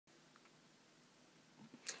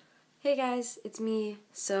Hey guys, it's me.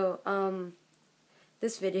 So,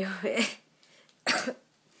 this video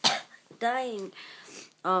dying.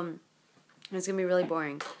 It's gonna be really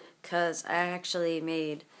boring because I actually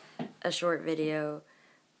made a short video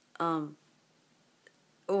while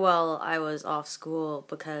I was off school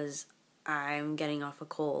because I'm getting off a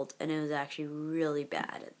cold and it was actually really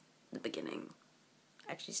bad at the beginning.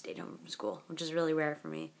 I actually stayed home from school, which is really rare for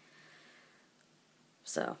me.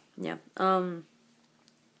 So, yeah.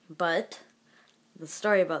 But the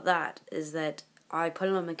story about that is that I put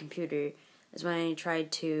it on my computer is when I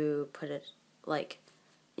tried to put it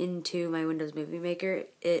into my Windows Movie Maker,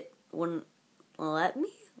 it wouldn't let me.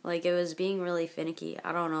 It was being really finicky.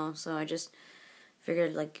 I don't know, so I just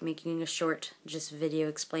figured making a short just video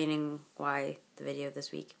explaining why the video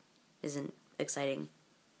this week isn't exciting.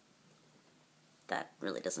 That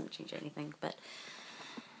really doesn't change anything, but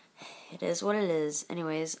it is what it is.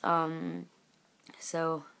 Anyways,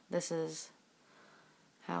 so this is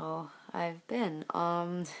how I've been.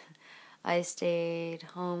 I stayed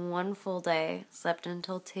home one full day, slept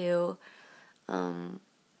until 2, and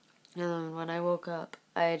then when I woke up,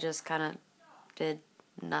 I just kind of did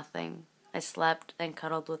nothing. I slept and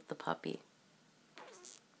cuddled with the puppy.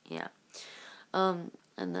 Yeah. And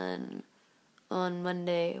then on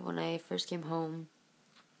Monday, when I first came home,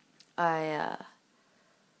 I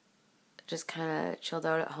just kind of chilled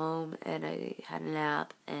out at home, and I had a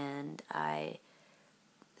nap, and I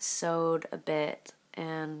sewed a bit,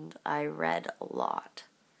 and I read a lot.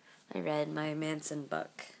 I read my Manson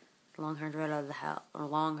book, Long Hard Road Out of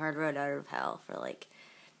Hell, for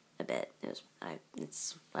a bit.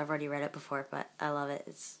 I've already read it before, but I love it.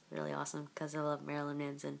 It's really awesome because I love Marilyn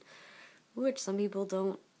Manson, which some people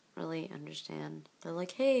don't really understand. They're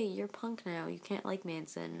like, hey, you're punk now, you can't like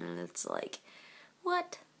Manson, and it's like,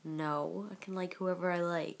 what? No, I can like whoever I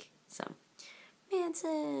like. So,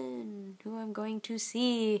 Manson, who I'm going to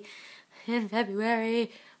see in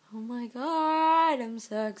February. Oh my god, I'm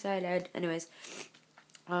so excited. Anyways,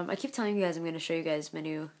 I keep telling you guys I'm going to show you guys my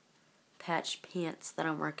new patch pants that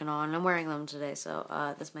I'm working on. I'm wearing them today,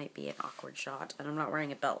 so this might be an awkward shot, and I'm not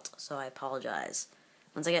wearing a belt, so I apologize.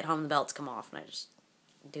 Once I get home, the belts come off, and I just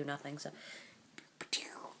do nothing, so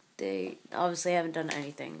they obviously haven't done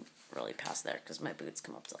anything really past there, because my boots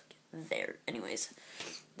come up to, there. Anyways,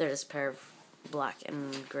 they're just a pair of black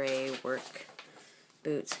and gray work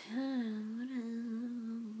boots.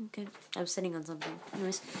 Okay, I was sitting on something.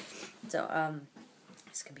 Anyways, so,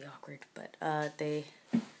 this could be awkward, but, they're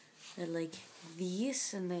like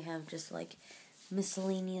these, and they have just,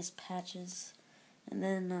 miscellaneous patches. And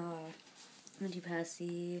then, you pass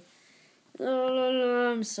the...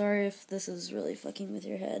 I'm sorry if this is really fucking with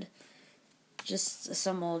your head. Just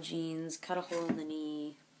some old jeans, cut a hole in the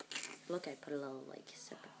knee. Look, I put a little,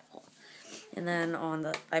 separate hole. And then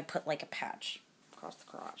I put, a patch across the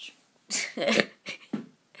crotch.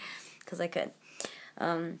 Because I could.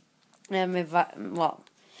 And it's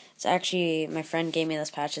actually, my friend gave me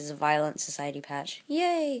this patch. It's a Violent Society patch.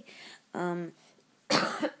 Yay! And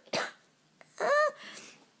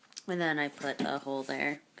then I put a hole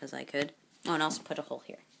there, because I could. Oh, and I also put a hole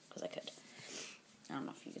here, because I could. I don't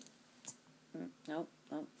know if you could. Nope,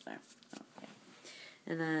 there. Oh, okay.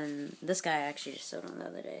 And then this guy I actually just sewed on the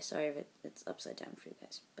other day. Sorry if it's upside down for you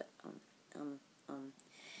guys, but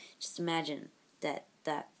just imagine that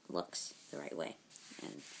looks the right way.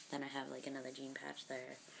 And then I have another jean patch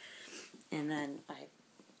there, and then I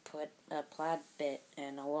put a plaid bit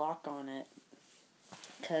and a lock on it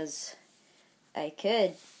because I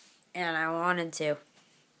could and I wanted to.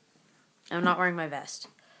 I'm not wearing my vest,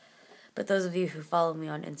 but those of you who follow me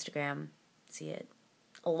on Instagram see it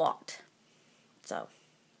a lot. So,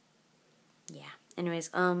 yeah. Anyways,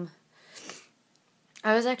 I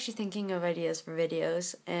was actually thinking of ideas for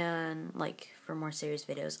videos, and, for more serious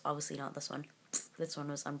videos. Obviously not this one. This one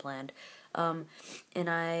was unplanned. And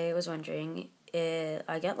I was wondering,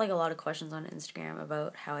 I get, a lot of questions on Instagram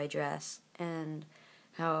about how I dress, and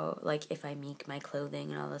how, if I make my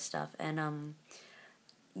clothing and all this stuff. And,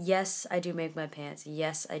 yes, I do make my pants.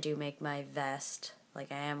 Yes, I do make my vest. I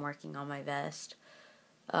am working on my vest.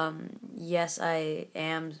 Yes, I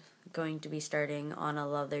am going to be starting on a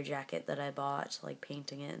leather jacket that I bought,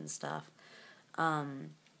 painting it and stuff.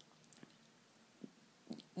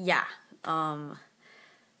 Yeah,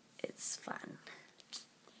 it's fun.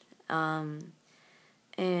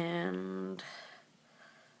 And,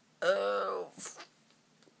 I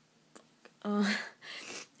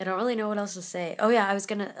don't really know what else to say. Oh yeah, I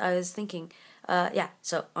was thinking, yeah,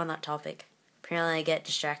 so on that topic, apparently I get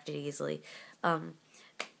distracted easily.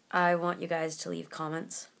 I want you guys to leave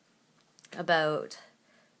comments about,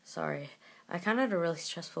 I kind of had a really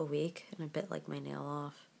stressful week, and I bit like my nail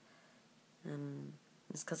off. And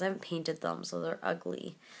it's because I haven't painted them, so they're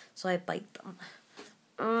ugly. So I bite them.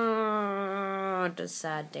 Just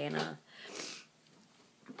sad Dana.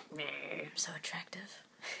 I'm so attractive.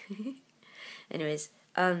 Anyways,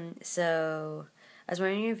 so I was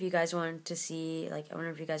wondering if you guys wanted to see, like, I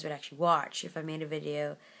wonder if you guys would actually watch if I made a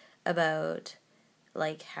video about,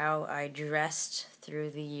 like, how I dressed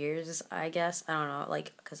through the years, I guess. I don't know,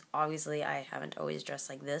 like, because obviously I haven't always dressed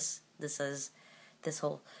like this. This is this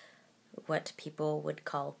whole, what people would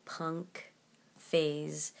call punk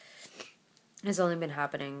phase has only been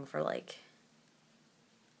happening for, like,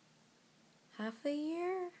 half a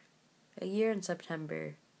year? A year in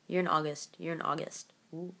September. Year in August.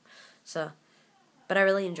 Ooh. So, but I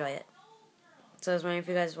really enjoy it. So I was wondering if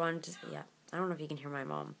you guys wanted to, yeah. I don't know if you can hear my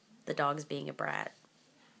mom. The dog's being a brat.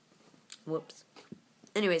 Whoops.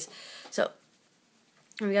 Anyways, so,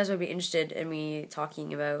 if you guys would be interested in me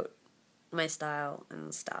talking about my style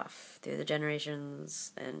and stuff through the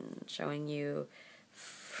generations and showing you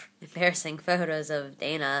embarrassing photos of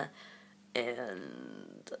Dana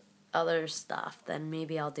and other stuff, then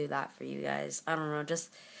maybe I'll do that for you guys. I don't know, just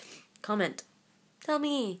comment. Tell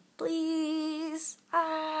me, please.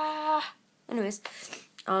 Anyways,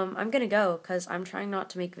 I'm gonna go, because I'm trying not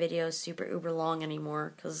to make videos super uber long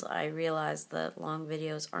anymore, because I realize that long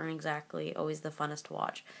videos aren't exactly always the funnest to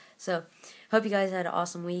watch. So, hope you guys had an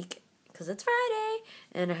awesome week, because it's Friday,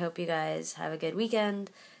 and I hope you guys have a good weekend,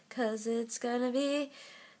 because it's gonna be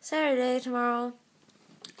Saturday tomorrow,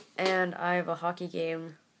 and I have a hockey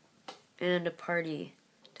game and a party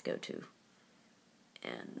to go to,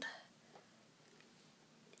 and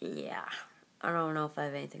yeah, I don't know if I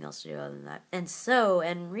have anything else to do other than that. And sew,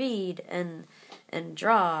 and read, and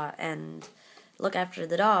draw, and look after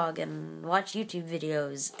the dog, and watch YouTube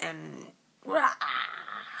videos, and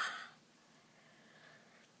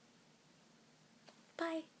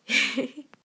bye.